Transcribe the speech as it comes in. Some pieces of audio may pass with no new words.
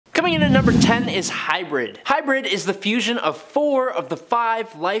Coming in at number 10 is Hybrid. Hybrid is the fusion of 4 of the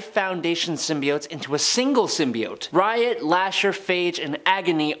 5 Life Foundation symbiotes into a single symbiote. Riot, Lasher, Phage, and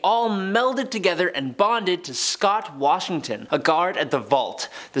Agony all melded together and bonded to Scott Washington, a guard at the Vault,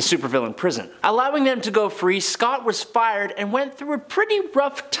 the supervillain prison. Allowing them to go free, Scott was fired and went through a pretty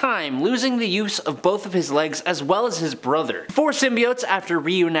rough time, losing the use of both of his legs as well as his brother. 4 symbiotes, after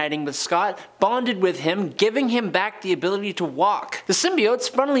reuniting with Scott, bonded with him, giving him back the ability to walk. The symbiotes,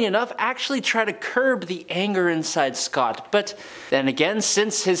 funnily enough, actually try to curb the anger inside Scott, but then again,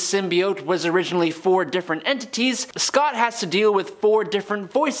 since his symbiote was originally 4 different entities, Scott has to deal with 4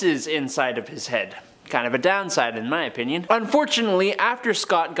 different voices inside of his head. Kind of a downside in my opinion. Unfortunately, after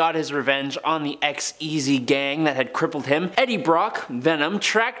Scott got his revenge on the X-Easy gang that had crippled him, Eddie Brock, Venom,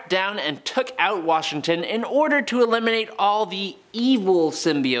 tracked down and took out Washington in order to eliminate all the evil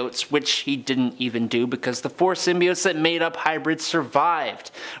symbiotes, which he didn't even do because the 4 symbiotes that made up Hybrid survived,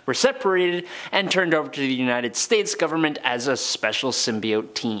 were separated, and turned over to the United States government as a special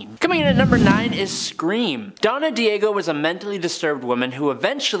symbiote team. Coming in at number 9 is Scream. Donna Diego was a mentally disturbed woman who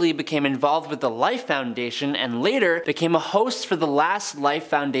eventually became involved with the Life Foundation and later became a host for the last Life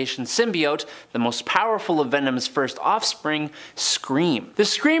Foundation symbiote, the most powerful of Venom's first offspring, Scream. The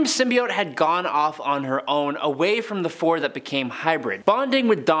Scream symbiote had gone off on her own away from the 4 that became Hybrid. Bonding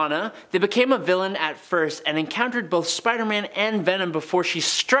with Donna, they became a villain at first and encountered both Spider-Man and Venom before she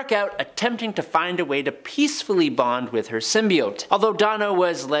struck out, attempting to find a way to peacefully bond with her symbiote, although Donna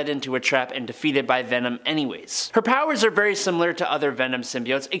was led into a trap and defeated by Venom anyways. Her powers are very similar to other Venom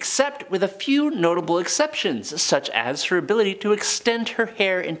symbiotes, except with a few notable exceptions, such as her ability to extend her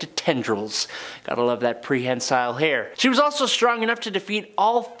hair into tendrils. Gotta love that prehensile hair. She was also strong enough to defeat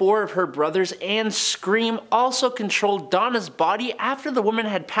all 4 of her brothers, and Scream also controlled Donna's body after the woman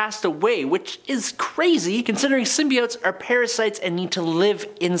had passed away, which is crazy considering symbiotes are parasites and need to live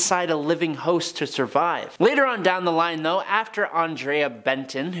inside a living host to survive. Later on down the line though, after Andrea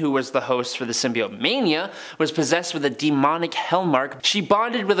Benton, who was the host for the symbiote Mania, was possessed with a demonic hellmark, she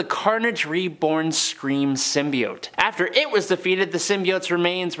bonded with a Carnage Reborn Scream symbiote. After it was defeated, the symbiote's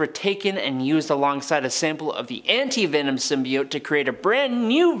remains were taken and used alongside a sample of the anti-Venom symbiote to create a brand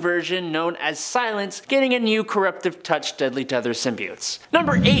new version known as Silence, getting a new corruptive touch deadly to other symbiotes.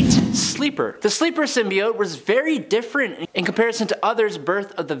 Number 8. Sleeper. The Sleeper symbiote was very different in comparison to others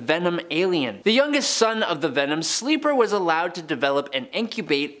birthed of the Venom alien. The youngest son of the Venom, Sleeper was allowed to develop and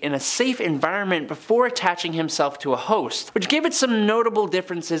incubate in a safe environment before attaching himself to a host, which gave it some notable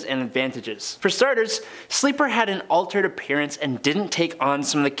differences and advantages. For starters, Sleeper had an altered appearance and didn't take on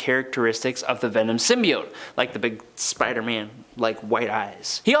some of the characteristics of the Venom symbiote, like the big Spider-Man like white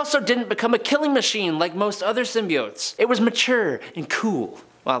eyes. He also didn't become a killing machine like most other symbiotes. It was mature and cool.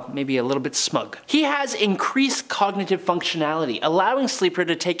 Well, maybe a little bit smug. He has increased cognitive functionality, allowing Sleeper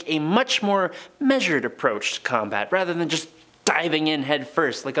to take a much more measured approach to combat rather than just diving in head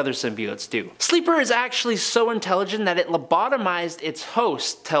first like other symbiotes do. Sleeper is actually so intelligent that it lobotomized its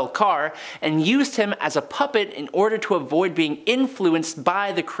host, Tel-Kar, and used him as a puppet in order to avoid being influenced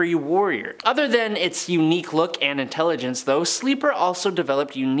by the Kree warrior. Other than its unique look and intelligence though, Sleeper also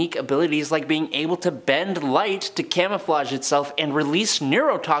developed unique abilities like being able to bend light to camouflage itself and release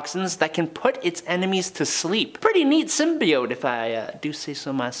neurotoxins that can put its enemies to sleep. Pretty neat symbiote if I do say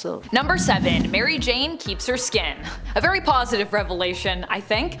so myself. Number 7. Mary Jane keeps her skin. A very positive revelation, I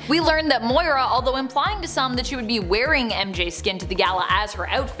think. We learned that Moira, although implying to some that she would be wearing MJ's skin to the gala as her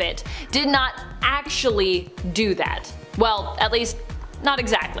outfit, did not actually do that. Well, at least not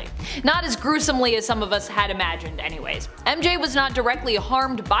exactly. Not as gruesomely as some of us had imagined anyways. MJ was not directly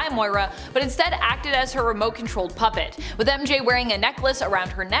harmed by Moira, but instead acted as her remote-controlled puppet, with MJ wearing a necklace around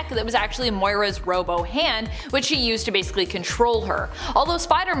her neck that was actually Moira's robo hand, which she used to basically control her. Although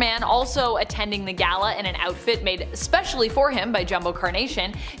Spider-Man, also attending the gala in an outfit made specially for him by Jumbo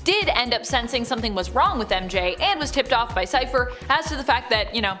Carnation, did end up sensing something was wrong with MJ and was tipped off by Cypher as to the fact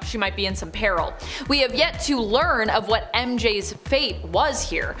that, you know, she might be in some peril. We have yet to learn of what MJ's fate was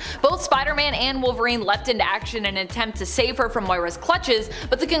here. Both Spider-Man and Wolverine leapt into action in an attempt to save her from Moira's clutches,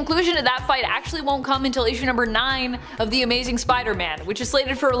 but the conclusion of that fight actually won't come until issue number 9 of The Amazing Spider-Man, which is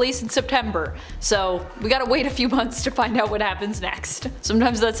slated for release in September. So we gotta wait a few months to find out what happens next.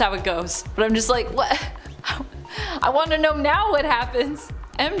 Sometimes that's how it goes. But I'm just like, what? I want to know now what happens.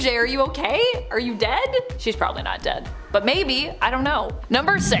 MJ, are you okay? Are you dead? She's probably not dead. But maybe, I don't know.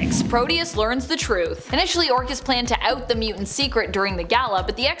 Number 6. Proteus learns the truth. Initially, Orchis planned to out the mutants' secret during the gala,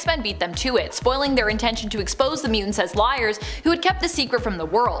 but the X-Men beat them to it, spoiling their intention to expose the mutants as liars who had kept the secret from the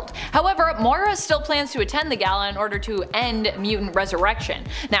world. However, Moira still plans to attend the gala in order to end mutant resurrection.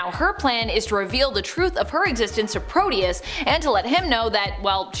 Now, her plan is to reveal the truth of her existence to Proteus and to let him know that,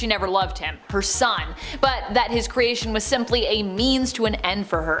 well, she never loved him, her son, but that his creation was simply a means to an end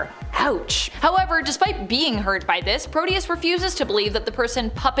for her. Ouch. However, despite being hurt by this, Proteus refuses to believe that the person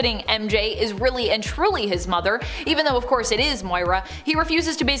puppeting MJ is really and truly his mother, even though of course it is Moira. He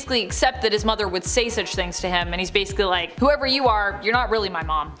refuses to basically accept that his mother would say such things to him, and he's basically like, whoever you are, you're not really my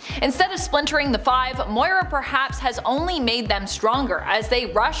mom. Instead of splintering the five, Moira perhaps has only made them stronger as they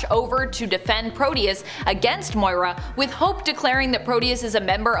rush over to defend Proteus against Moira, with Hope declaring that Proteus is a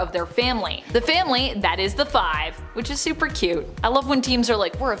member of their family. The family that is the Five, which is super cute. I love when teams are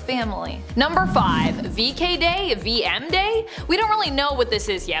like, we're a family. Number 5. VK Day? VM Day? We don't really know what this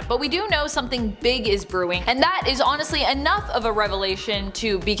is yet, but we do know something big is brewing, and that is honestly enough of a revelation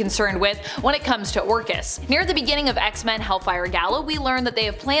to be concerned with when it comes to Orchis. Near the beginning of X-Men Hellfire Gala, we learn that they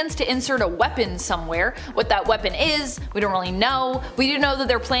have plans to insert a weapon somewhere. What that weapon is, we don't really know. We do know that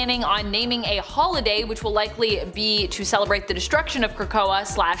they're planning on naming a holiday which will likely be to celebrate the destruction of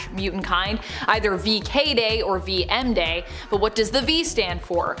Krakoa/mutant kind, either VK Day or VM Day, but what does the V stand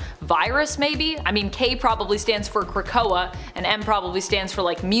for? Virus maybe? I mean, K probably stands for Krakoa, and M probably stands for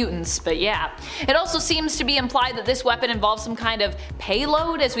like mutants, but yeah. It also seems to be implied that this weapon involves some kind of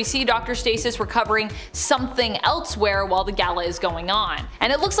payload, as we see Dr. Stasis recovering something elsewhere while the gala is going on.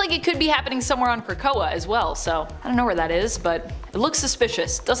 And it looks like it could be happening somewhere on Krakoa as well, so I don't know where that is, but it looks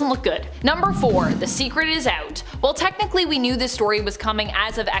suspicious. Doesn't look good. Number 4. The secret is out. While technically we knew this story was coming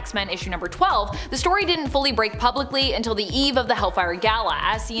as of X-Men issue number 12, the story didn't fully break publicly until the eve of the Hellfire Gala,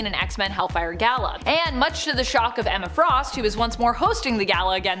 as seen in X-Men Hellfire Gala. And much to the shock of Emma Frost, who is once more hosting the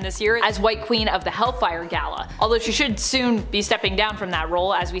gala again this year as White Queen of the Hellfire Gala, although she should soon be stepping down from that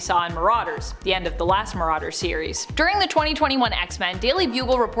role, as we saw in Marauders, the end of the last Marauders series. During the 2021 X-Men, Daily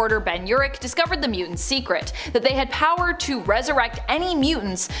Bugle reporter Ben Urich discovered the mutant's secret, that they had power to resurrect any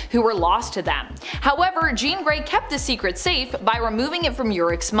mutants who were lost to them. However, Jean Grey kept the secret safe by removing it from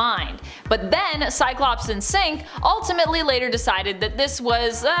Urich's mind. But then Cyclops and Synch ultimately later decided that this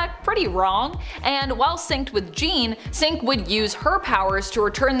was pretty wrong, and while synced with Jean, Synch would use her powers to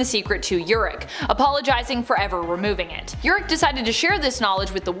return the secret to Urich, apologizing for ever removing it. Urich decided to share this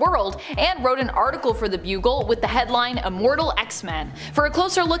knowledge with the world and wrote an article for the Bugle with the headline Immortal X-Men. For a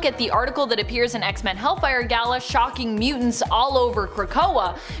closer look at the article that appears in X-Men Hellfire Gala shocking mutants all over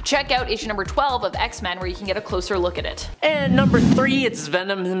Krakoa, check out issue number 12 of X-Men where you can get a closer look at it. And number 3, it's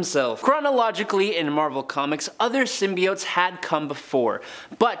Venom himself. Chronologically, in Marvel Comics, other symbiotes had come before,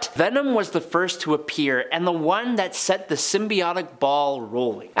 but Venom was the first to appear and the one that set the symbiotic ball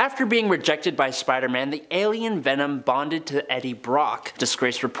rolling. After being rejected by Spider-Man, the alien Venom bonded to Eddie Brock, a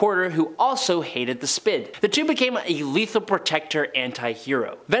disgraced reporter who also hated the Spid. The two became a lethal protector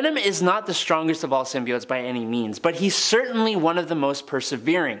anti-hero. Venom is not the strongest of all symbiotes by any means, but he's certainly one of the most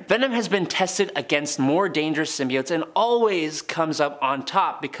persevering. Venom has been tested against more dangerous symbiotes and always comes up on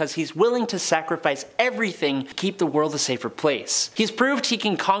top because he's willing to sacrifice everything to keep the world a safer place. He's proved he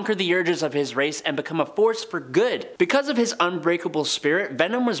can conquer the urges of his race and become a force for good. Because of his unbreakable spirit,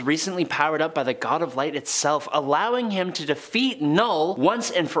 Venom was recently powered up by the God of Light itself, allowing him to defeat Null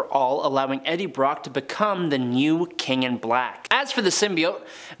once and for all, allowing Eddie Brock to become the new King in Black. As for the symbiote,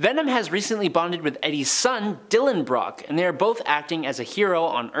 Venom has recently bonded with Eddie's son, Dylan Brock, and they are both acting as a hero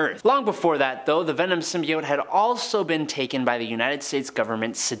on Earth. Long before that though, the Venom symbiote had also been taken by the United States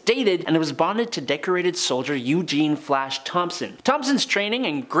government, sedated, and it was bonded to decorated soldier Eugene Flash Thompson. Thompson's training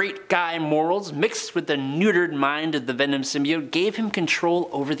and great guy morals mixed with the neutered mind of the Venom symbiote gave him control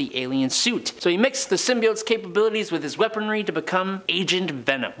over the alien suit. So he mixed the symbiote's capabilities with his weaponry to become Agent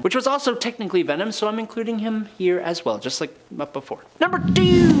Venom, which was also technically Venom, so I'm including him here as well, just like up before. Number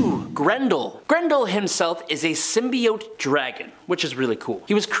 2! Grendel. Grendel himself is a symbiote dragon, which is really cool.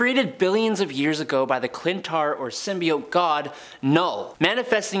 He was created billions of years ago by the Clintar or symbiote god Null,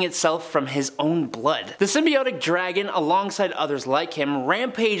 manifesting itself from his own blood. The symbiotic dragon, alongside others like him,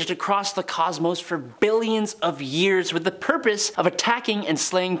 rampaged across the cosmos for billions of years with the purpose of attacking and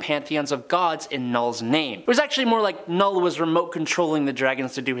slaying pantheons of gods in Null's name. It was actually more like Null was remote controlling the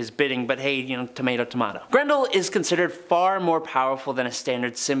dragons to do his bidding, but hey, you know, tomato tomato. Grendel is considered far more powerful than a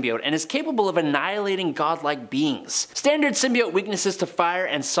standard symbiote and is capable of annihilating godlike beings. Standard symbiote weaknesses to fire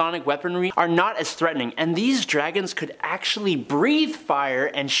and sonic weaponry are not as threatening, and these dragons could actually breathe fire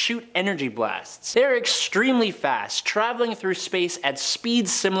and shoot energy blasts. They are extremely fast, traveling through space at speed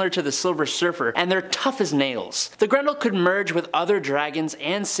similar to the Silver Surfer, and they're tough as nails. The Grendel could merge with other dragons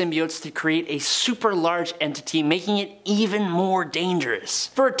and symbiotes to create a super large entity, making it even more dangerous.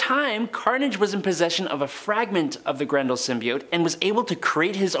 For a time, Carnage was in possession of a fragment of the Grendel symbiote and was able to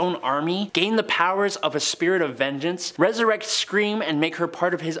create his own army, gain the powers of a spirit of vengeance, resurrect Scream and make her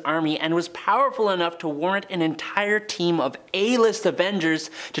part of his army, and was powerful enough to warrant an entire team of A-list Avengers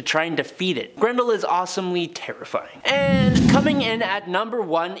to try and defeat it. Grendel is awesomely terrifying. And coming in at number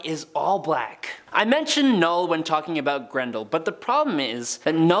 1 is All Black. I mentioned Null when talking about Grendel, but the problem is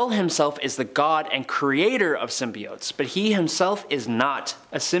that Null himself is the god and creator of symbiotes, but he himself is not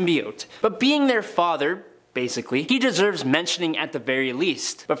a symbiote. But being their father, basically, he deserves mentioning at the very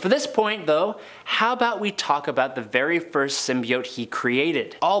least. But for this point though, how about we talk about the very first symbiote he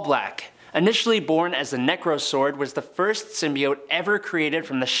created? All Black. Initially born as the Necrosword, was the first symbiote ever created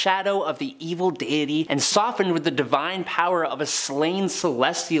from the shadow of the evil deity and softened with the divine power of a slain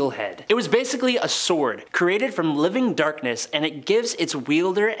celestial head. It was basically a sword, created from living darkness, and it gives its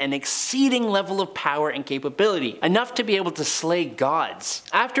wielder an exceeding level of power and capability, enough to be able to slay gods.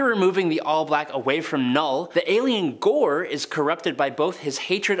 After removing the All Black away from Null, the alien Gore is corrupted by both his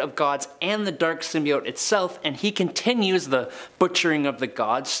hatred of gods and the dark symbiote itself, and he continues the butchering of the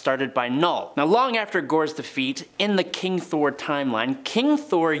gods started by Null. Now, long after Gore's defeat, in the King Thor timeline, King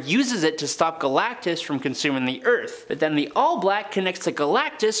Thor uses it to stop Galactus from consuming the Earth. But then the All Black connects to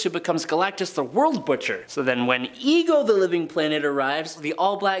Galactus, who becomes Galactus the World Butcher. So then when Ego the Living Planet arrives, the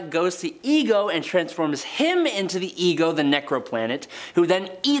All Black goes to Ego and transforms him into the Ego the Necroplanet, who then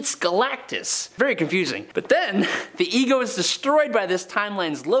eats Galactus. Very confusing. But then, the Ego is destroyed by this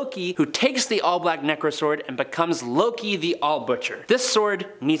timeline's Loki, who takes the All Black Necrosword and becomes Loki the All Butcher. This sword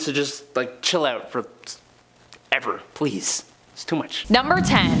needs to just chill out for ever, please. It's too much. Number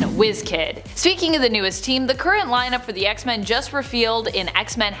 10, WizKid. Speaking of the newest team, the current lineup for the X-Men just revealed in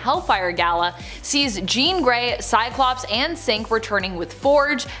X-Men Hellfire Gala sees Jean Grey, Cyclops, and Synch returning with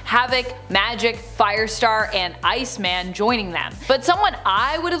Forge, Havoc, Magic, Firestar, and Iceman joining them. But someone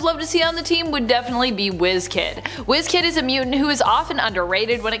I would have loved to see on the team would definitely be WizKid. WizKid is a mutant who is often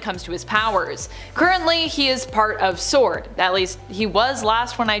underrated when it comes to his powers. Currently, he is part of Sword. At least, he was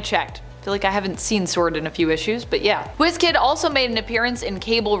last when I checked. I feel like I haven't seen Sword in a few issues, but yeah. WizKid also made an appearance in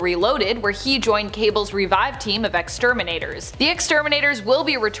Cable Reloaded, where he joined Cable's revived team of Exterminators. The Exterminators will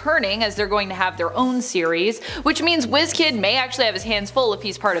be returning as they're going to have their own series, which means WizKid may actually have his hands full if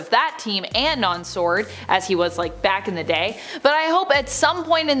he's part of that team and on Sword, as he was back in the day. But I hope at some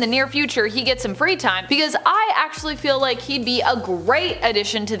point in the near future he gets some free time, because I actually feel like he'd be a great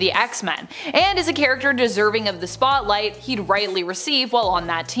addition to the X-Men, and is a character deserving of the spotlight he'd rightly receive while on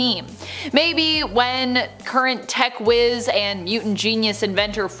that team. Maybe when current tech whiz and mutant genius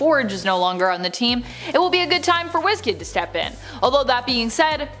inventor Forge is no longer on the team, it will be a good time for WizKid to step in. Although that being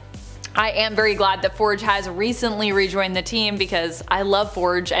said, I am very glad that Forge has recently rejoined the team, because I love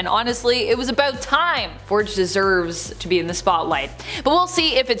Forge, and honestly, it was about time. Forge deserves to be in the spotlight. But we'll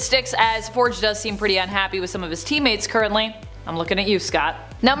see if it sticks, as Forge does seem pretty unhappy with some of his teammates currently. I'm looking at you, Scott.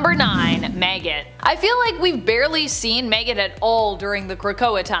 Number 9, Maggot. I feel like we've barely seen Maggot at all during the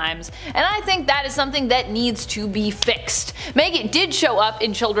Krakoa times, and I think that is something that needs to be fixed. Maggot did show up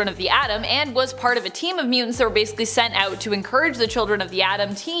in Children of the Atom and was part of a team of mutants that were basically sent out to encourage the Children of the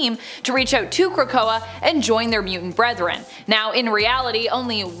Atom team to reach out to Krakoa and join their mutant brethren. Now, in reality,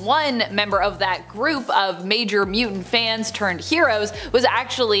 only one member of that group of major mutant fans turned heroes was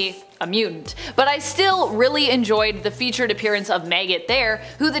actually a mutant, but I still really enjoyed the featured appearance of Maggot there,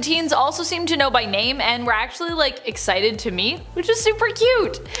 who the teens also seemed to know by name and were actually excited to meet, which is super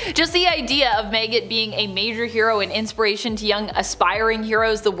cute. Just the idea of Maggot being a major hero and inspiration to young aspiring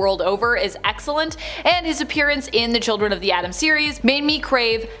heroes the world over is excellent, and his appearance in the Children of the Atom series made me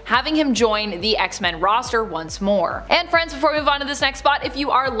crave having him join the X-Men roster once more. And friends, before we move on to this next spot, if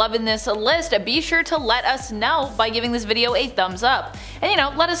you are loving this list, be sure to let us know by giving this video a thumbs up.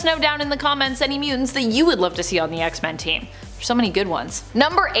 And let us know down in the comments any mutants that you would love to see on the X-Men team. There's so many good ones.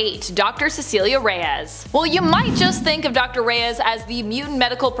 Number 8, Dr. Cecilia Reyes. Well, you might just think of Dr. Reyes as the mutant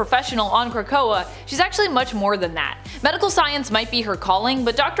medical professional on Krakoa. She's actually much more than that. Medical science might be her calling,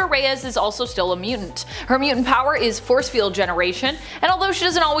 but Dr. Reyes is also still a mutant. Her mutant power is force field generation, and although she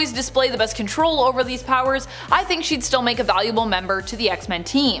doesn't always display the best control over these powers, I think she'd still make a valuable member to the X-Men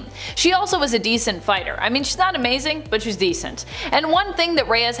team. She also is a decent fighter. I mean, she's not amazing, but she's decent. And one thing that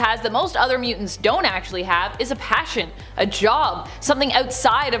Reyes has that most other mutants don't actually have is a passion, a job job, something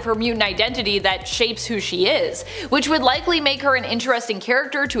outside of her mutant identity that shapes who she is, which would likely make her an interesting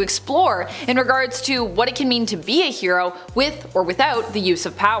character to explore in regards to what it can mean to be a hero with or without the use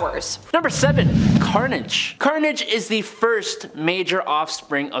of powers. Number 7. Carnage. Carnage is the first major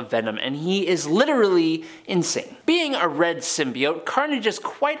offspring of Venom, and he is literally insane. Being a red symbiote, Carnage is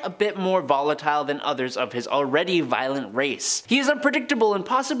quite a bit more volatile than others of his already violent race. He is unpredictable and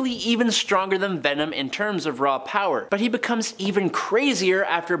possibly even stronger than Venom in terms of raw power, but he becomes even crazier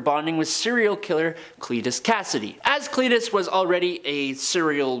after bonding with serial killer Cletus Cassidy. As Cletus was already a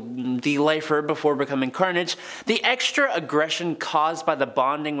serial de-lifer before becoming Carnage, the extra aggression caused by the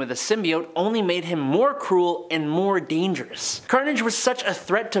bonding with a symbiote only made him more cruel and more dangerous. Carnage was such a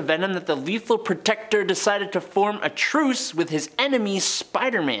threat to Venom that the Lethal Protector decided to form a truce with his enemy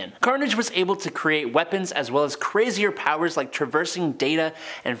Spider-Man. Carnage was able to create weapons as well as crazier powers like traversing data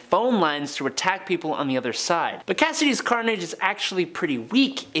and phone lines to attack people on the other side. But Cassidy's Carnage is actually pretty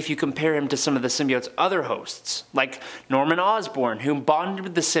weak if you compare him to some of the symbiote's other hosts, like Norman Osborn, who bonded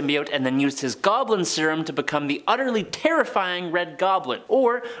with the symbiote and then used his Goblin Serum to become the utterly terrifying Red Goblin,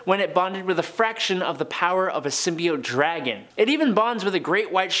 or when it bonded with a fraction of the power of a symbiote dragon. It even bonds with a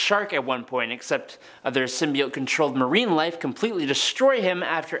great white shark at one point, except other symbiote-controlled marine life completely destroy him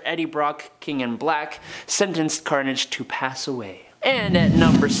after Eddie Brock, King in Black, sentenced Carnage to pass away. And at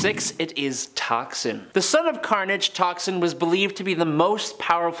number 6, it is Toxin. The son of Carnage, Toxin was believed to be the most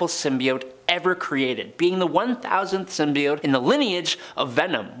powerful symbiote ever created, being the 1000th symbiote in the lineage of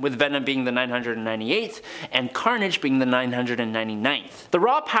Venom, with Venom being the 998th and Carnage being the 999th. The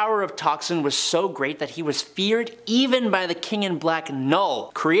raw power of Toxin was so great that he was feared even by the King in Black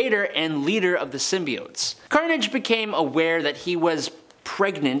Null, creator and leader of the symbiotes. Carnage became aware that he was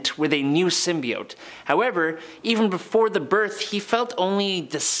pregnant with a new symbiote. However, even before the birth, he felt only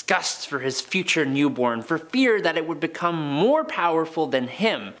disgust for his future newborn, for fear that it would become more powerful than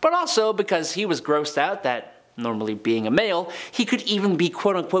him, but also because he was grossed out that, normally being a male, he could even be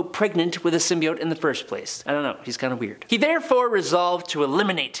quote-unquote pregnant with a symbiote in the first place. I don't know, he's kind of weird. He therefore resolved to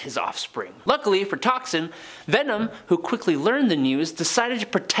eliminate his offspring. Luckily for Toxin, Venom, who quickly learned the news, decided to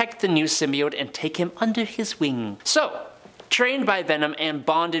protect the new symbiote and take him under his wing. So, trained by Venom and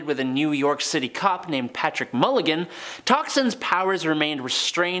bonded with a New York City cop named Patrick Mulligan, Toxin's powers remained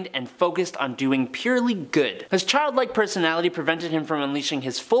restrained and focused on doing purely good. His childlike personality prevented him from unleashing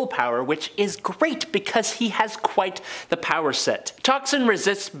his full power, which is great because he has quite the power set. Toxin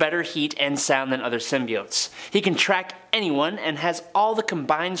resists better heat and sound than other symbiotes. He can track anyone and has all the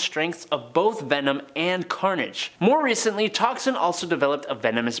combined strengths of both Venom and Carnage. More recently, Toxin also developed a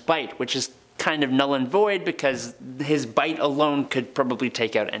venomous bite, which is kind of null and void because his bite alone could probably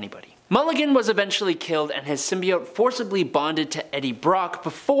take out anybody. Mulligan was eventually killed and his symbiote forcibly bonded to Eddie Brock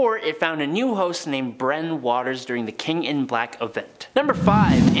before it found a new host named Bren Waters during the King in Black event. Number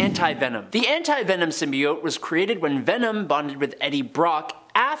 5. Anti-Venom. The Anti-Venom symbiote was created when Venom bonded with Eddie Brock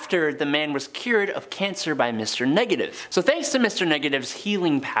after the man was cured of cancer by Mr. Negative. So thanks to Mr. Negative's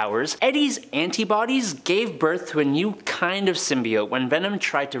healing powers, Eddie's antibodies gave birth to a new kind of symbiote when Venom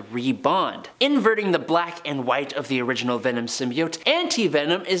tried to rebond. Inverting the black and white of the original Venom symbiote,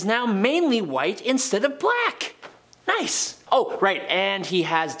 Anti-Venom is now mainly white instead of black. Nice! Oh, right, and he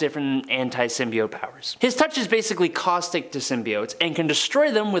has different anti-symbiote powers. His touch is basically caustic to symbiotes and can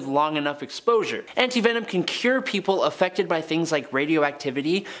destroy them with long enough exposure. Anti-Venom can cure people affected by things like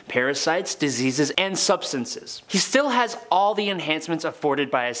radioactivity, parasites, diseases, and substances. He still has all the enhancements afforded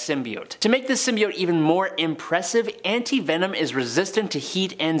by a symbiote. To make this symbiote even more impressive, Anti-Venom is resistant to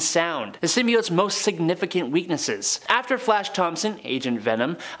heat and sound, the symbiote's most significant weaknesses. After Flash Thompson, Agent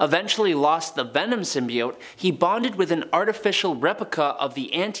Venom, eventually lost the Venom symbiote, he bonded with an artificial replica of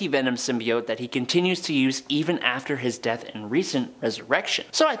the Anti-Venom symbiote that he continues to use even after his death and recent resurrection.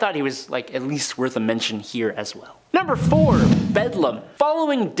 So I thought he was at least worth a mention here as well. Number 4. Bedlam.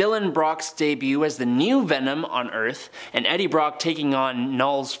 Following Dylan Brock's debut as the new Venom on Earth, and Eddie Brock taking on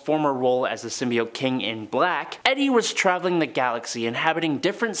Null's former role as the symbiote King in Black, Eddie was traveling the galaxy, inhabiting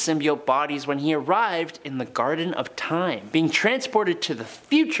different symbiote bodies when he arrived in the Garden of Time, being transported to the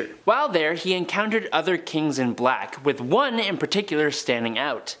future. While there, he encountered other Kings in Black, with one in particular standing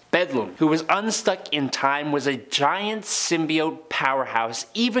out. Bedlam, who was unstuck in time, was a giant symbiote powerhouse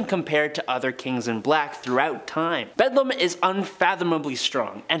even compared to other Kings in Black throughout time. Bedlam is unfathomably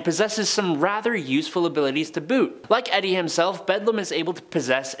strong and possesses some rather useful abilities to boot. Like Eddie himself, Bedlam is able to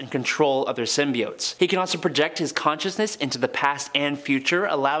possess and control other symbiotes. He can also project his consciousness into the past and future,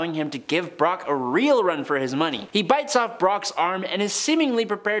 allowing him to give Brock a real run for his money. He bites off Brock's arm and is seemingly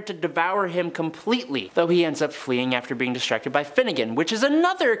prepared to devour him completely, though he ends up fleeing after being distracted by Finnegan, which is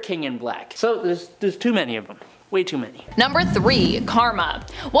another King in Black. So there's too many of them. Way too many. Number 3. Karma.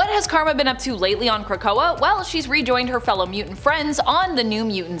 What has Karma been up to lately on Krakoa? Well, she's rejoined her fellow mutant friends on the New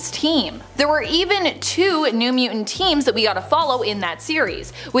Mutants team. There were even 2 New Mutant teams that we got to follow in that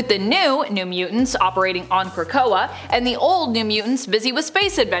series, with the new New Mutants operating on Krakoa and the old New Mutants busy with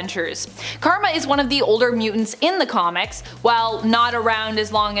space adventures. Karma is one of the older mutants in the comics. While not around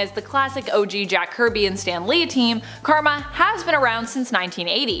as long as the classic OG Jack Kirby and Stan Lee team, Karma has been around since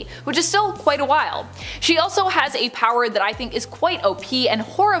 1980, which is still quite a while. She also has a power that I think is quite OP and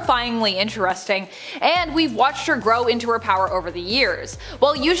horrifyingly interesting, and we've watched her grow into her power over the years.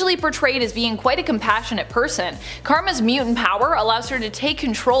 While usually portrayed as being quite a compassionate person, Karma's mutant power allows her to take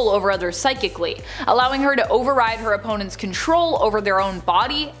control over others psychically, allowing her to override her opponent's control over their own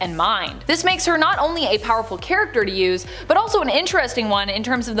body and mind. This makes her not only a powerful character to use, but also an interesting one in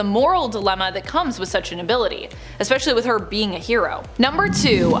terms of the moral dilemma that comes with such an ability, especially with her being a hero. Number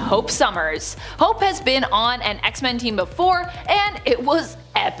 2. Hope Summers. Hope has been on an X-Men team before, and it was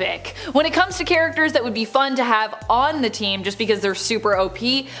epic. When it comes to characters that would be fun to have on the team just because they're super OP,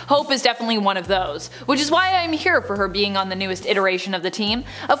 Hope is definitely one of those, which is why I'm here for her being on the newest iteration of the team.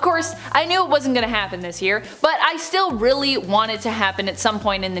 Of course, I knew it wasn't going to happen this year, but I still really want it to happen at some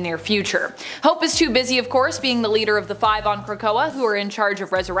point in the near future. Hope is too busy, of course, being the leader of the 5 on Krakoa who are in charge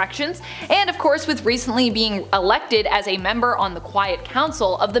of resurrections, and of course with recently being elected as a member on the Quiet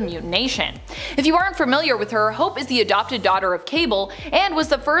Council of the Mutant Nation. If you aren't familiar with her, Hope is the adopted daughter of Cable and was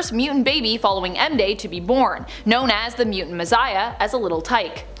the first mutant baby following M-Day to be born, known as the Mutant Messiah, as a little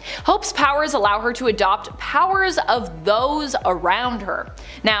tyke. Hope's powers allow her to adopt powers of those around her.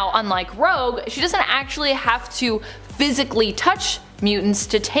 Now, unlike Rogue, she doesn't actually have to physically touch mutants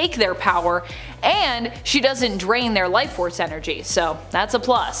to take their power, and she doesn't drain their life force energy, so that's a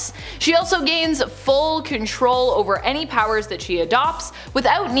plus. She also gains full control over any powers that she adopts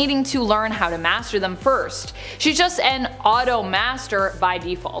without needing to learn how to master them first. She's just an auto master by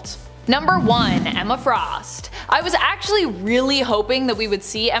default. Number 1. Emma Frost. I was actually really hoping that we would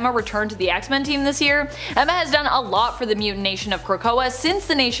see Emma return to the X-Men team this year. Emma has done a lot for the mutant nation of Krakoa since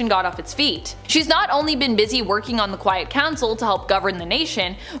the nation got off its feet. She's not only been busy working on the Quiet Council to help govern the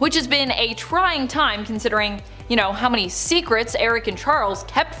nation, which has been a trying time considering, you know, how many secrets Eric and Charles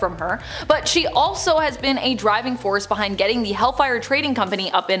kept from her, but she also has been a driving force behind getting the Hellfire Trading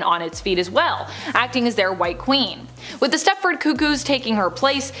Company up and on its feet as well, acting as their White Queen. With the Stepford Cuckoos taking her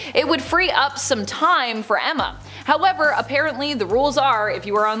place, it would free up some time for Emma. However, apparently the rules are if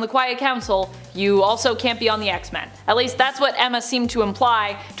you are on the Quiet Council, you also can't be on the X-Men. At least that's what Emma seemed to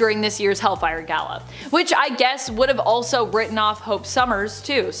imply during this year's Hellfire Gala, which I guess would have also written off Hope Summers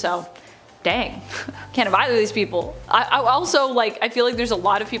too, so dang, can't have either of these people. I also, I feel like there's a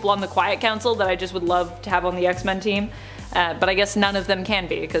lot of people on the Quiet Council that I just would love to have on the X-Men team. But I guess none of them can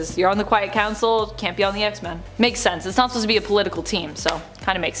be, because you're on the Quiet Council, can't be on the X-Men. Makes sense, it's not supposed to be a political team, so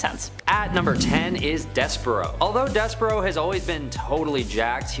kinda makes sense. At number 10 is Despero. Although Despero has always been totally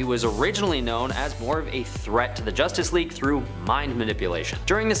jacked, he was originally known as more of a threat to the Justice League through mind manipulation.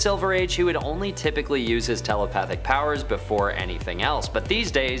 During the Silver Age, he would only typically use his telepathic powers before anything else, but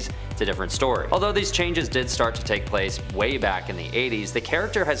these days, it's a different story. Although these changes did start to take place way back in the 80s, the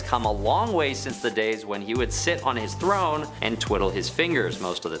character has come a long way since the days when he would sit on his throne and twiddle his fingers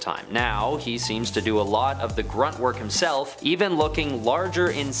most of the time. Now, he seems to do a lot of the grunt work himself, even looking larger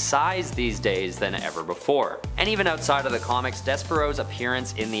in size these days than ever before. And even outside of the comics, Despero's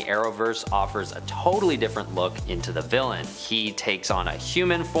appearance in the Arrowverse offers a totally different look into the villain. He takes on a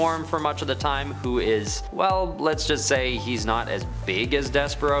human form for much of the time who is, well, let's just say he's not as big as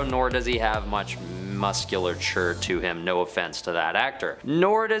Despero, nor does he have much musculature to him, no offense to that actor.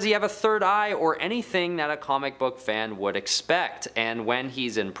 Nor does he have a third eye or anything that a comic book fan would expect, and when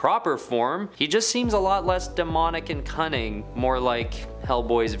he's in proper form, he just seems a lot less demonic and cunning, more like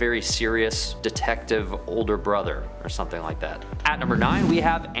Hellboy's very serious detective older brother or something like that. At number 9 we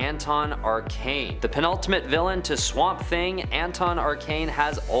have Anton Arcane. The penultimate villain to Swamp Thing, Anton Arcane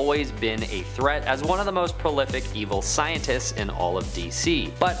has always been a threat as one of the most prolific evil scientists in all of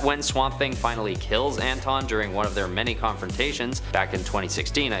DC. But when Swamp Thing finally kills Anton during one of their many confrontations, back in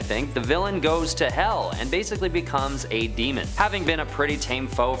 2016 I think, the villain goes to hell and basically becomes a demon. Having been a pretty tame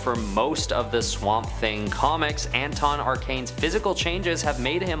foe for most of the Swamp Thing comics, Anton Arcane's physical changes have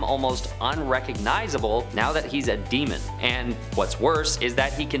made him almost unrecognizable now that he's a demon. And what's worse is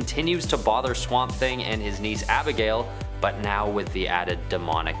that he continues to bother Swamp Thing and his niece Abigail, but now with the added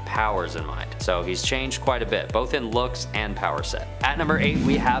demonic powers in mind. So he's changed quite a bit, both in looks and power set. At number 8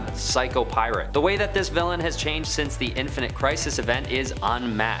 we have Psycho Pirate. The way that this villain has changed since the Infinite Crisis event is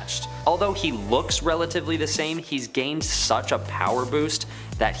unmatched. Although he looks relatively the same, he's gained such a power boost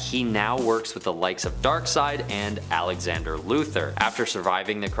that he now works with the likes of Darkseid and Alexander Luthor. After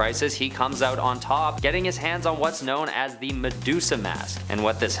surviving the crisis, he comes out on top, getting his hands on what's known as the Medusa Mask, and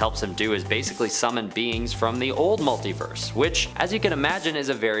what this helps him do is basically summon beings from the old multiverse, which, as you can imagine, is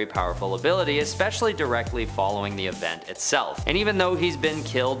a very powerful ability, especially directly following the event itself. And even though he's been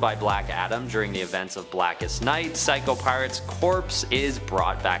killed by Black Adam during the events of Blackest Night, Psycho Pirate's corpse is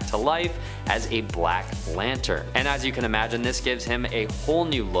brought back to life as a Black Lantern. And as you can imagine, this gives him a whole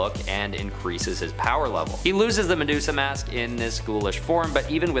new look and increases his power level. He loses the Medusa Mask in this ghoulish form, but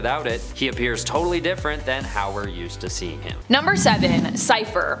even without it, he appears totally different than how we're used to seeing him. Number 7.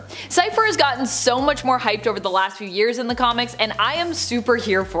 Cypher. Cypher has gotten so much more hyped over the last few years in the comics, and I am super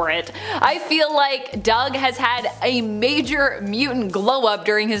here for it. I feel like Doug has had a major mutant glow up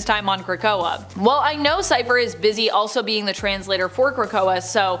during his time on Krakoa. Well, I know Cypher is busy also being the translator for Krakoa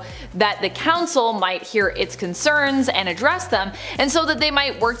so that the council might hear its concerns and address them, and so that they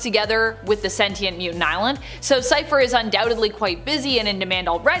might work together with the sentient mutant island. So Cypher is undoubtedly quite busy and in demand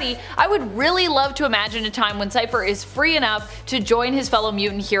already. I would really love to imagine a time when Cypher is free enough to join his fellow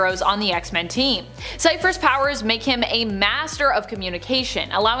mutant heroes on the X-Men team. Cypher's powers make him a master of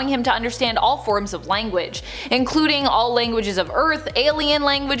communication, allowing him to understand all forms of language, including all languages of Earth, alien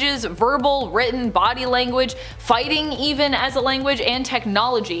languages, verbal, written, body language, fighting even as a language, and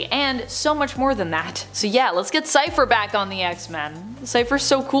technology, and so much more than that. So yeah, let's get Cypher back on the X-Men. Cypher's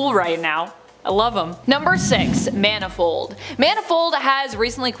so cool right now. I love him. Number 6. Manifold. Manifold has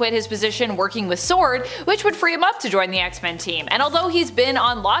recently quit his position working with Sword, which would free him up to join the X-Men team, and although he's been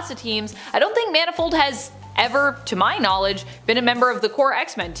on lots of teams, I don't think Manifold has ever, to my knowledge, been a member of the core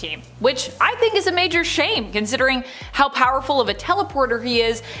X-Men team, which I think is a major shame considering how powerful of a teleporter he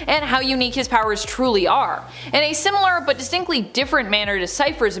is and how unique his powers truly are. In a similar but distinctly different manner to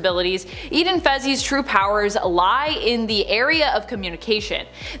Cypher's abilities, Eden Fezzie's true powers lie in the area of communication.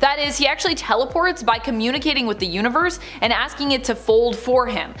 That is, he actually teleports by communicating with the universe and asking it to fold for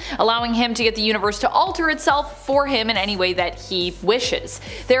him, allowing him to get the universe to alter itself for him in any way that he wishes,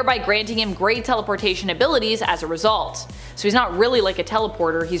 thereby granting him great teleportation abilities as a result. So he's not really like a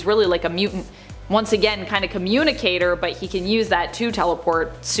teleporter, he's really like a mutant, once again kind of communicator, but he can use that to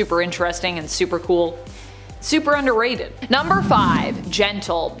teleport. Super interesting and super cool. Super underrated. Number 5.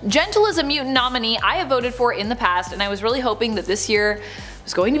 Gentle. Gentle is a mutant nominee I have voted for in the past, and I was really hoping that this year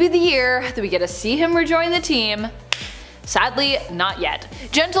was going to be the year that we get to see him rejoin the team. Sadly, not yet.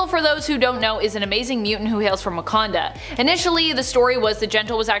 Gentle, for those who don't know, is an amazing mutant who hails from Wakanda. Initially, the story was that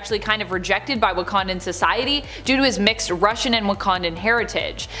Gentle was actually kind of rejected by Wakandan society due to his mixed Russian and Wakandan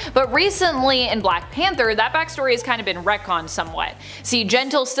heritage. But recently in Black Panther, that backstory has kind of been retconned somewhat. See,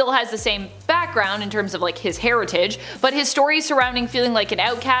 Gentle still has the same background in terms of like his heritage, but his story surrounding feeling like an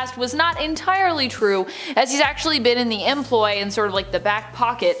outcast was not entirely true, as he's actually been in the employ and sort of like the back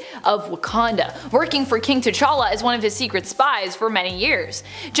pocket of Wakanda, working for King T'Challa as one of his secret spies for many years.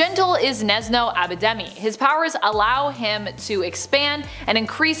 Gentle is Nesno Abidemi. His powers allow him to expand and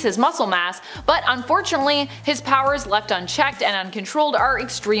increase his muscle mass, but unfortunately his powers left unchecked and uncontrolled are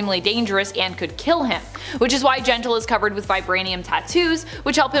extremely dangerous and could kill him, which is why Gentle is covered with vibranium tattoos,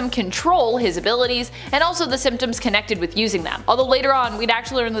 which help him control his abilities and also the symptoms connected with using them. Although later on we'd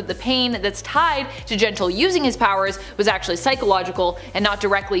actually learn that the pain that's tied to Gentle using his powers was actually psychological and not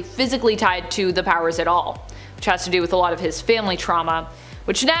directly physically tied to the powers at all, which has to do with a lot of his family trauma,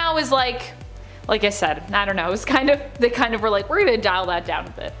 which now is like I said, I don't know, it was they kind of were like, we're gonna dial that down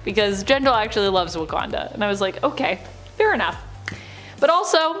a bit, because Gentle actually loves Wakanda, and I was like, okay, fair enough. But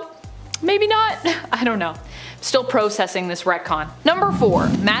also, maybe not, I don't know. Still processing this retcon. Number 4.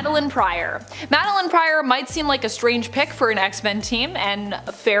 Madeline Pryor. Madeline Pryor might seem like a strange pick for an X-Men team, and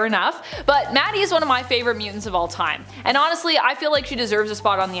fair enough, but Maddie is one of my favorite mutants of all time, and honestly I feel like she deserves a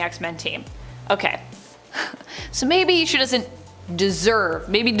spot on the X-Men team. Okay. So maybe she doesn't deserve,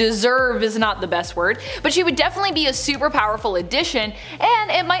 maybe deserve is not the best word, but she would definitely be a super powerful addition,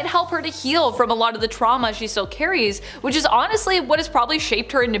 and it might help her to heal from a lot of the trauma she still carries, which is honestly what has probably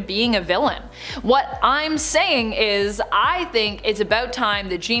shaped her into being a villain. What I'm saying is, I think it's about time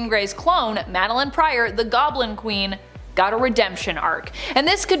that Jean Grey's clone, Madeline Pryor, the Goblin Queen, got a redemption arc, and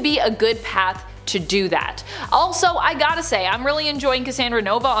this could be a good path to do that. Also, I gotta say, I'm really enjoying Cassandra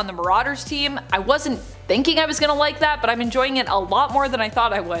Nova on the Marauders team. I wasn't thinking I was gonna like that, but I'm enjoying it a lot more than I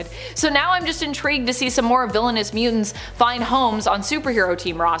thought I would. So now I'm just intrigued to see some more villainous mutants find homes on superhero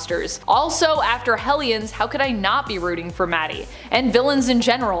team rosters. Also, after Hellions, how could I not be rooting for Maddie? And villains in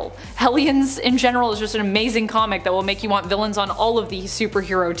general. Hellions in general is just an amazing comic that will make you want villains on all of these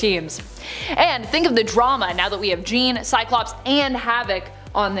superhero teams. And think of the drama now that we have Jean, Cyclops, and Havoc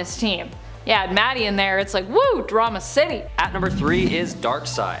on this team. Yeah, and Maddie in there, it's like, woo, drama city. At number 3 is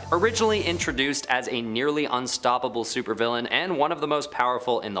Darkseid. Originally introduced as a nearly unstoppable supervillain and one of the most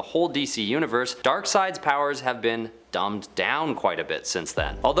powerful in the whole DC universe, Darkseid's powers have been dumbed down quite a bit since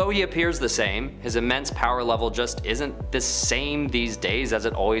then. Although he appears the same, his immense power level just isn't the same these days as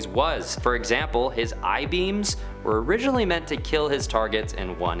it always was. For example, his eye beams were originally meant to kill his targets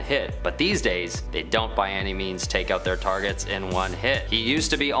in one hit, but these days, they don't by any means take out their targets in one hit. He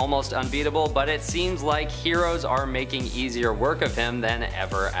used to be almost unbeatable, but it seems like heroes are making easier work of him than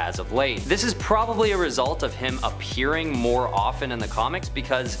ever as of late. This is probably a result of him appearing more often in the comics,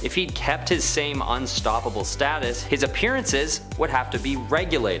 because if he'd kept his same unstoppable status, his appearances would have to be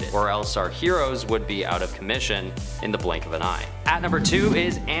regulated, or else our heroes would be out of commission in the blink of an eye. At number 2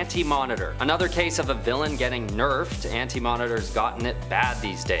 is Anti-Monitor. Another case of a villain getting nerfed. Anti-Monitor's gotten it bad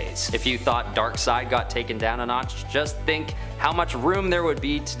these days. If you thought Darkseid got taken down a notch, just think how much room there would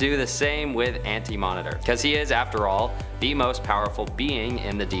be to do the same with Anti-Monitor, because he is, after all, the most powerful being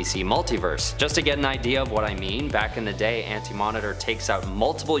in the DC multiverse. Just to get an idea of what I mean, back in the day, Anti-Monitor takes out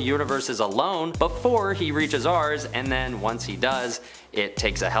multiple universes alone before he reaches ours, and then once he does, it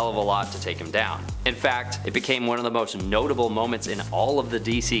takes a hell of a lot to take him down. In fact, it became one of the most notable moments in all of the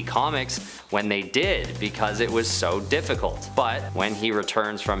DC comics when they did, because it was so difficult. But when he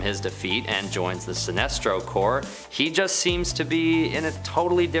returns from his defeat and joins the Sinestro Corps, he just seems to be in a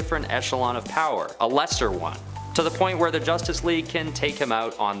totally different echelon of power, a lesser one, to the point where the Justice League can take him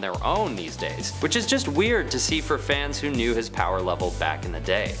out on their own these days, which is just weird to see for fans who knew his power level back in the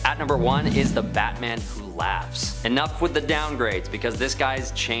day. At number 1 is the Batman Who Laughs. Enough with the downgrades, because this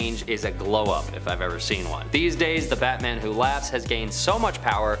guy's change is a glow up if I've ever seen one. These days, the Batman Who Laughs has gained so much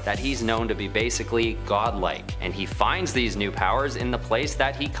power that he's known to be basically godlike, and he finds these new powers in the place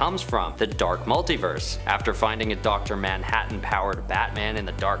that he comes from, the Dark Multiverse. After finding a Dr. Manhattan powered Batman in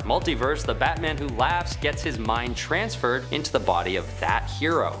the Dark Multiverse, the Batman Who Laughs gets his mind transferred into the body of that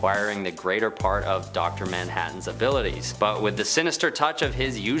hero, acquiring the greater part of Dr. Manhattan's abilities, but with the sinister touch of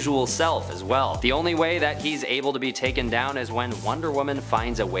his usual self as well. The only way that he's able to be taken down is when Wonder Woman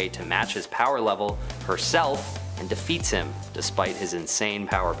finds a way to match his power level herself and defeats him despite his insane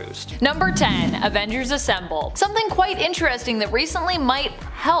power boost. Number 10, Avengers Assemble. Something quite interesting that recently might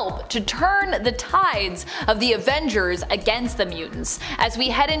help to turn the tides of the Avengers against the mutants as we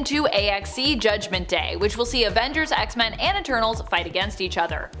head into AXE Judgment Day, which will see Avengers, X-Men, and Eternals fight against each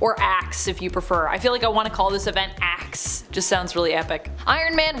other. Or AXE if you prefer. I feel like I want to call this event AXE. Just sounds really epic.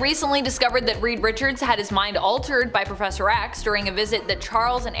 Iron Man recently discovered that Reed Richards had his mind altered by Professor X during a visit that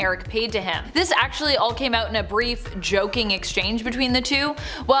Charles and Eric paid to him. This actually all came out in a brief joking exchange between the two.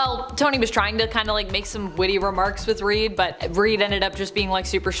 Well, Tony was trying to kind of like make some witty remarks with Reed, but Reed ended up just being like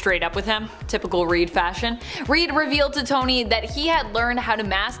super straight up with him. Typical Reed fashion. Reed revealed to Tony that he had learned how to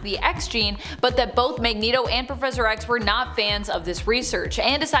mask the X gene, but that both Magneto and Professor X were not fans of this research,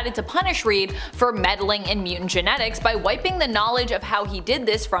 and decided to punish Reed for meddling in mutant genetics by wiping the knowledge of how he did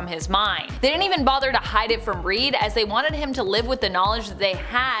this from his mind. They didn't even bother to hide it from Reed, as they wanted him to live with the knowledge that they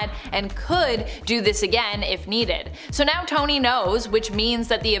had and could do this again if needed. So now Tony knows, which means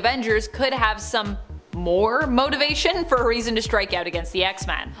that the Avengers could have some more motivation for a reason to strike out against the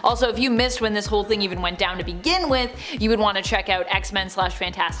X-Men. Also, if you missed when this whole thing even went down to begin with, you would want to check out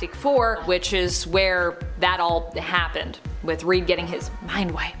X-Men/Fantastic Four, which is where that all happened, with Reed getting his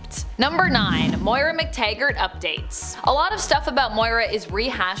mind wiped. Number 9, Moira McTaggart updates. A lot of stuff about Moira is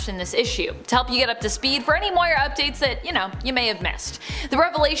rehashed in this issue, to help you get up to speed for any Moira updates that, you may have missed. The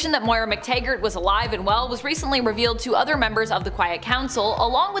revelation that Moira McTaggart was alive and well was recently revealed to other members of the Quiet Council,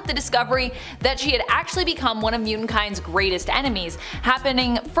 along with the discovery that she had actually become one of Mutantkind's greatest enemies,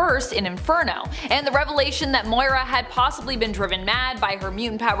 happening first in Inferno. And the revelation that Moira had possibly been driven mad by her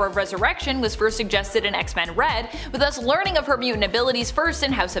mutant power of resurrection was first suggested in X-Men Red, with us learning of her mutant abilities first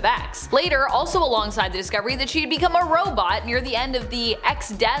in House of X. Later, also alongside the discovery that she had become a robot near the end of the X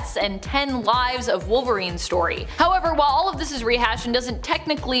Deaths and 10 Lives of Wolverine story. However, while all of this is rehashed and doesn't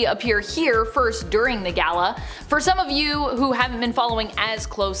technically appear here first during the gala, for some of you who haven't been following as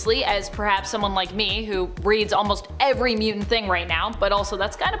closely as perhaps someone like me who reads almost every mutant thing right now, but also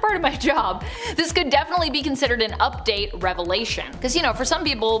that's kind of part of my job, this could definitely be considered an update revelation. Because for some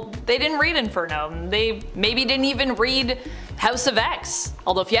people, they didn't read Inferno, they maybe didn't even read House of X.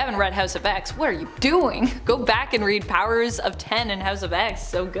 Although if you haven't haven't read House of X, what are you doing? Go back and read Powers of 10 and House of X,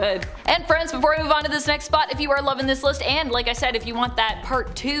 so good. And friends, before we move on to this next spot, if you are loving this list, and like I said, if you want that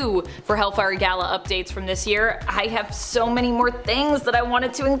part 2 for Hellfire Gala updates from this year, I have so many more things that I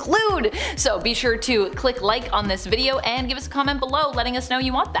wanted to include. So be sure to click like on this video and give us a comment below letting us know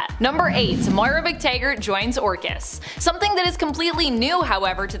you want that. Number 8. Moira McTaggart joins Orcus. Something that is completely new,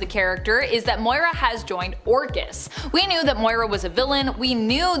 however, to the character is that Moira has joined Orcus. We knew that Moira was a villain, we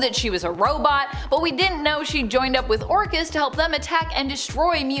knew that she was a robot, but we didn't know she joined up with Orcus to help them attack and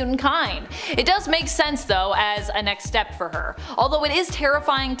destroy mutant kind. It does make sense though as a next step for her, although it is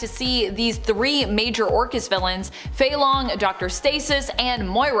terrifying to see these 3 major Orcus villains, Fei Long, Dr. Stasis, and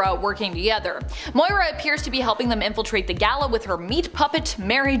Moira working together. Moira appears to be helping them infiltrate the gala with her meat puppet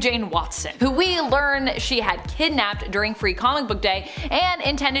Mary Jane Watson, who we learn she had kidnapped during Free Comic Book Day and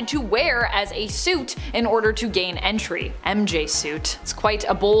intended to wear as a suit in order to gain entry. MJ suit. It's quite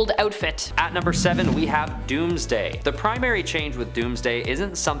a bold outfit. At number 7 we have Doomsday. The primary change with Doomsday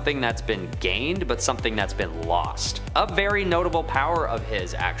isn't something that's been gained, but something that's been lost. A very notable power of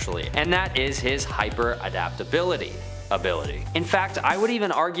his actually, and that is his hyper adaptability ability. In fact, I would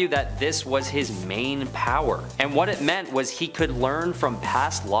even argue that this was his main power, and what it meant was he could learn from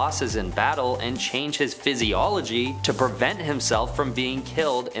past losses in battle and change his physiology to prevent himself from being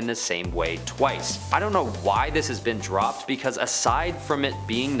killed in the same way twice. I don't know why this has been dropped, because aside from it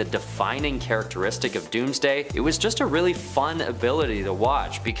being the defining characteristic of Doomsday, it was just a really fun ability to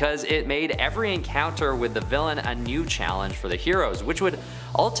watch because it made every encounter with the villain a new challenge for the heroes, which would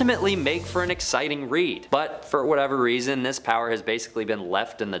ultimately make for an exciting read. But for whatever reason, this power has basically been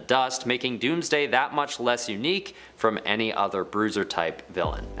left in the dust, making Doomsday that much less unique from any other Bruiser type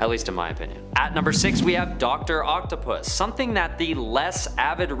villain, at least in my opinion. At number 6 we have Dr. Octopus. Something that the less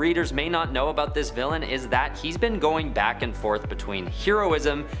avid readers may not know about this villain is that he's been going back and forth between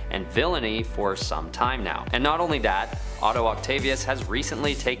heroism and villainy for some time now. And not only that, Otto Octavius has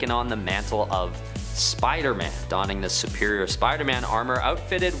recently taken on the mantle of Spider-Man, donning the superior Spider-Man armor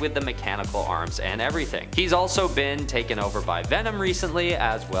outfitted with the mechanical arms and everything. He's also been taken over by Venom recently,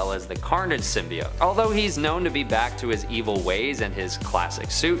 as well as the Carnage symbiote. Although he's known to be back to his evil ways and his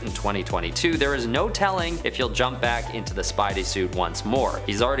classic suit in 2022, there is no telling if he'll jump back into the Spidey suit once more.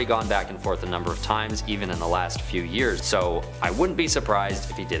 He's already gone back and forth a number of times, even in the last few years, so I wouldn't be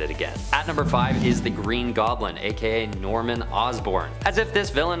surprised if he did it again. At number 5 is the Green Goblin, aka Norman Osborn. As if this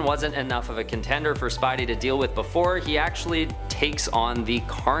villain wasn't enough of a contender for Spidey to deal with before, he actually takes on the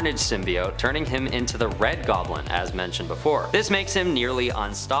Carnage symbiote, turning him into the Red Goblin as mentioned before. This makes him nearly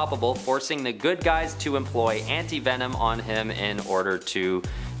unstoppable, forcing the good guys to employ anti-venom on him in order to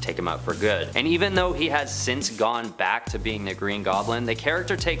take him out for good. And even though he has since gone back to being the Green Goblin, the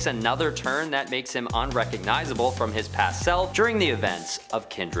character takes another turn that makes him unrecognizable from his past self during the events of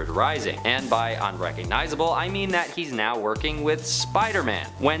Kindred Rising. And by unrecognizable, I mean that he's now working with Spider-Man.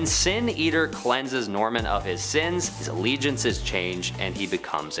 When Sin Eater cleanses Norman of his sins, his allegiances change and he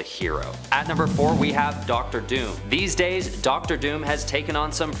becomes a hero. At number 4 we have Dr. Doom. These days, Dr. Doom has taken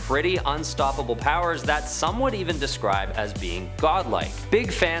on some pretty unstoppable powers that some would even describe as being godlike.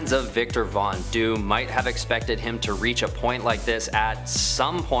 Big fans of Victor Von Doom might have expected him to reach a point like this at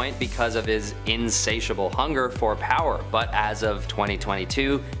some point because of his insatiable hunger for power, but as of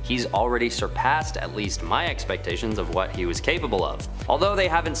 2022, he's already surpassed at least my expectations of what he was capable of. Although they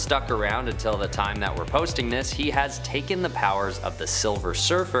haven't stuck around until the time that we're posting this, he has taken the powers of the Silver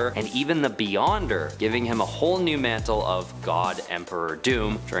Surfer and even the Beyonder, giving him a whole new mantle of God Emperor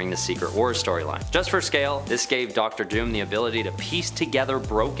Doom during the Secret Wars storyline. Just for scale, this gave Dr. Doom the ability to piece together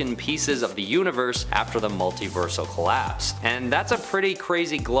broken pieces of the universe after the multiversal collapse. And that's a pretty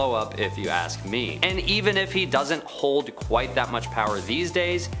crazy glow up if you ask me. And even if he doesn't hold quite that much power these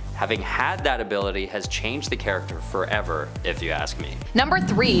days, having had that ability has changed the character forever, if you ask me. Number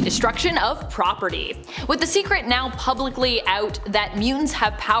 3. Destruction of property. With the secret now publicly out that mutants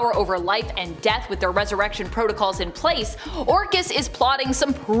have power over life and death with their resurrection protocols in place, Orcus is plotting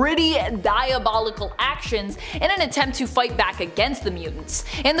some pretty diabolical actions in an attempt to fight back against the mutants.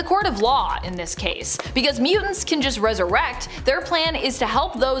 In the court of law in this case. Because mutants can just resurrect, their plan is to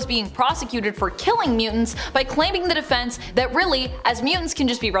help those being prosecuted for killing mutants by claiming the defense that really, as mutants can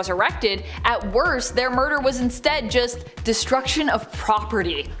just be resurrected, at worst their murder was instead just destruction of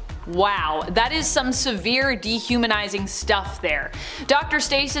property. Wow, that is some severe dehumanizing stuff there. Dr.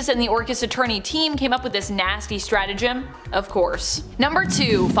 Stasis and the Orcus Attorney team came up with this nasty stratagem, of course. Number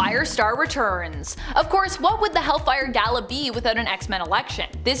 2. Firestar returns. Of course, what would the Hellfire Gala be without an X-Men election?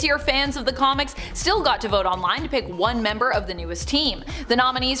 This year, fans of the comics still got to vote online to pick one member of the newest team. The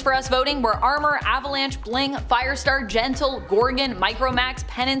nominees for us voting were Armor, Avalanche, Bling, Firestar, Gentle, Gorgon, Micromax,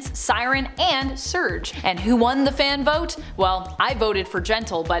 Penance, Siren, and Surge. And who won the fan vote? Well, I voted for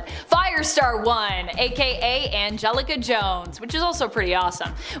Gentle, but Firestar won, aka Angelica Jones, which is also pretty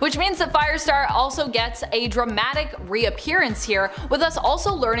awesome. Which means that Firestar also gets a dramatic reappearance here, with us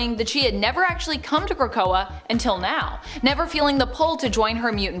also learning that she had never actually come to Krakoa until now, never feeling the pull to join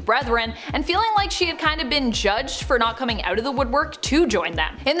her mutant brethren, and feeling like she had kind of been judged for not coming out of the woodwork to join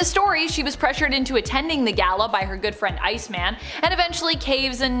them. In the story, she was pressured into attending the gala by her good friend Iceman, and eventually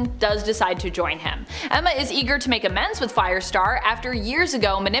caves and does decide to join him. Emma is eager to make amends with Firestar after years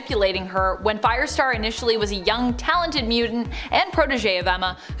ago manipulating her when Firestar initially was a young, talented mutant and protege of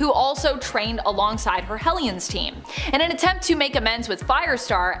Emma who also trained alongside her Hellions team. In an attempt to make amends with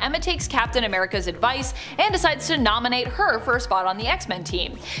Firestar, Emma takes Captain America's advice and decides to nominate her for a spot on the X-Men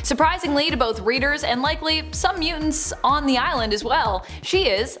team. Surprisingly to both readers and likely some mutants on the island as well, she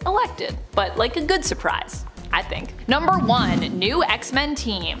is elected, but like a good surprise, I think. Number 1. New X-Men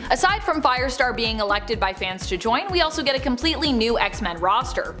team. Aside from Firestar being elected by fans to join, we also get a completely new X-Men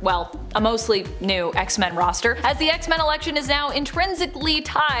roster. Well, a mostly new X-Men roster, as the X-Men election is now intrinsically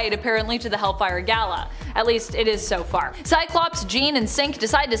tied apparently to the Hellfire Gala. At least it is so far. Cyclops, Jean, and Synch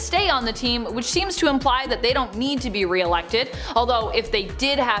decide to stay on the team, which seems to imply that they don't need to be re-elected, although if they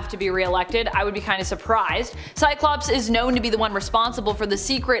did have to be re-elected, I would be kinda surprised. Cyclops is known to be the one responsible for the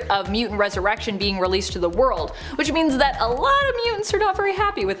secret of mutant resurrection being released to the world, which means that a lot of mutants are not very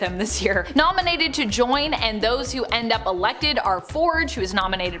happy with him this year. Nominated to join, and those who end up elected, are Forge, who is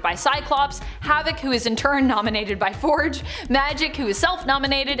nominated by Cyclops, Havoc, who is in turn nominated by Forge, Magic, who is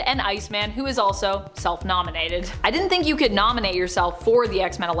self-nominated, and Iceman, who is also self-nominated. I didn't think you could nominate yourself for the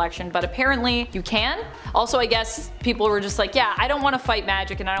X-Men election, but apparently you can. Also, I guess people were just like, yeah, I don't want to fight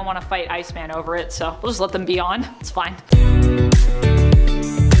Magic and I don't want to fight Iceman over it, so we'll just let them be on. It's fine.